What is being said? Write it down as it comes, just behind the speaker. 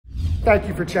Thank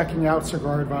you for checking out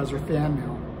Cigar Advisor Fan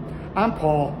Mail. I'm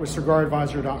Paul with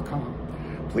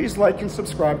cigaradvisor.com. Please like and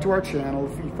subscribe to our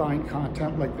channel if you find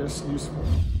content like this useful.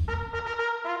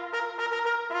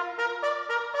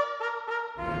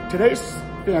 Today's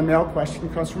fan mail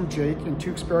question comes from Jake in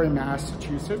Tewksbury,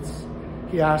 Massachusetts.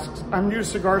 He asks, I'm new to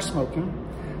cigar smoking.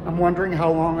 I'm wondering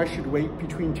how long I should wait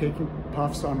between taking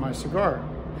puffs on my cigar.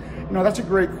 You know, that's a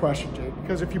great question, Jake,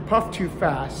 because if you puff too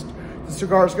fast, the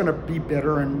cigar is going to be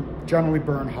bitter and generally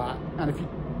burn hot. And if you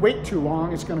wait too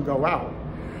long, it's going to go out.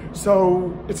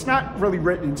 So it's not really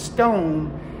written in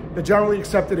stone. The generally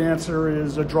accepted answer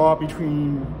is a draw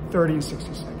between 30 and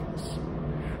 60 seconds.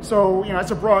 So, you know,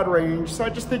 it's a broad range. So I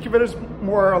just think of it as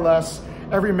more or less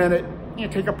every minute, you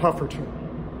know, take a puff or two.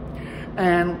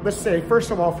 And let's say, first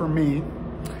of all, for me,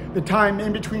 the time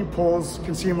in between pulls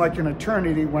can seem like an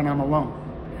eternity when I'm alone.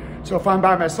 So if I'm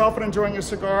by myself and enjoying a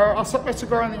cigar, I'll set my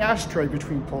cigar on the ashtray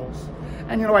between pulls.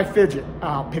 And you know, I fidget.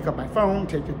 I'll pick up my phone,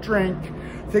 take a drink,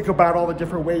 think about all the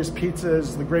different ways pizza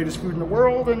is the greatest food in the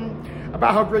world and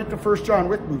about how great the first John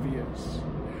Wick movie is.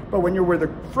 But when you're with a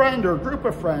friend or a group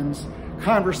of friends,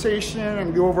 conversation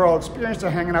and the overall experience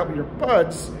of hanging out with your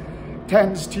buds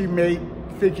tends to make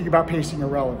thinking about pacing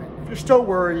irrelevant. If you're still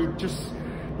worried, just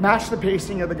match the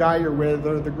pacing of the guy you're with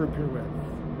or the group you're with.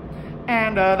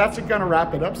 And that's gonna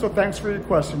wrap it up. So thanks for your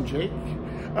question, Jake.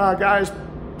 Guys,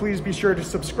 please be sure to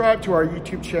subscribe to our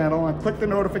YouTube channel and click the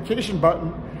notification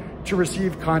button to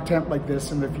receive content like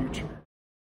this in the future.